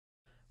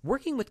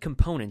Working with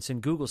components in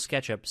Google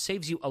SketchUp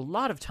saves you a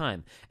lot of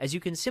time, as you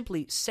can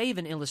simply save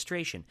an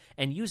illustration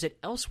and use it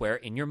elsewhere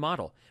in your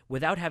model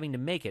without having to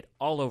make it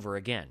all over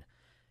again.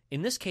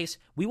 In this case,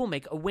 we will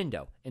make a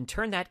window and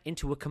turn that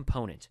into a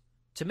component.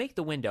 To make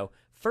the window,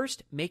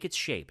 first make its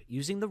shape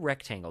using the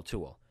rectangle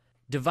tool.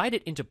 Divide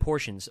it into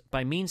portions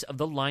by means of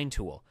the line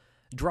tool.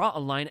 Draw a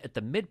line at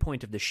the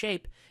midpoint of the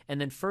shape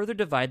and then further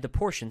divide the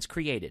portions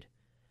created.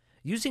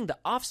 Using the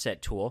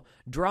offset tool,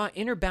 draw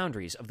inner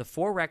boundaries of the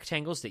 4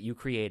 rectangles that you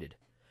created.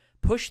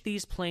 Push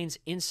these planes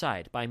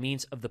inside by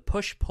means of the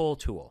push-pull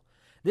tool.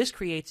 This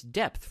creates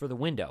depth for the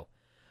window.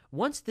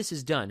 Once this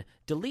is done,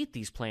 delete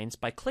these planes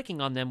by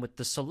clicking on them with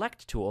the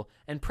select tool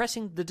and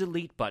pressing the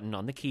delete button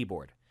on the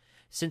keyboard.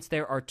 Since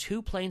there are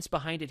 2 planes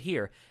behind it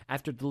here,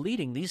 after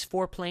deleting these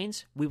 4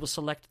 planes, we will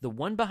select the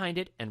one behind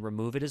it and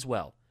remove it as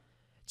well.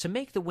 To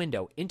make the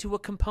window into a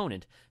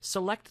component,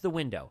 select the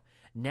window.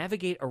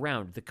 Navigate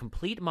around the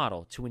complete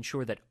model to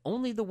ensure that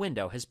only the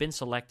window has been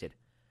selected.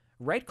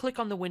 Right-click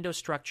on the window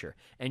structure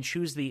and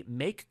choose the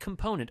Make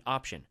Component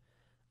option.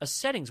 A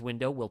settings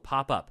window will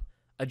pop up.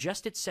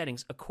 Adjust its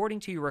settings according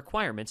to your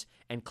requirements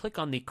and click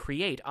on the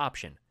Create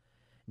option.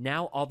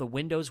 Now all the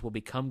windows will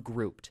become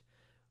grouped.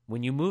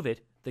 When you move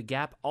it, the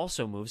gap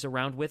also moves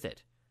around with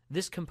it.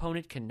 This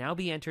component can now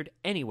be entered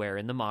anywhere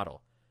in the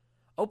model.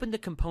 Open the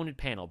Component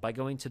panel by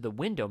going to the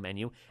Window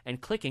menu and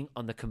clicking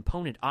on the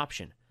Component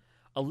option.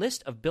 A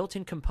list of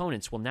built-in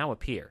components will now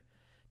appear.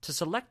 To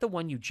select the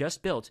one you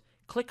just built,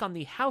 click on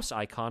the house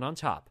icon on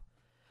top.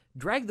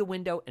 Drag the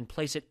window and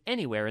place it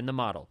anywhere in the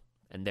model.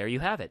 And there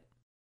you have it.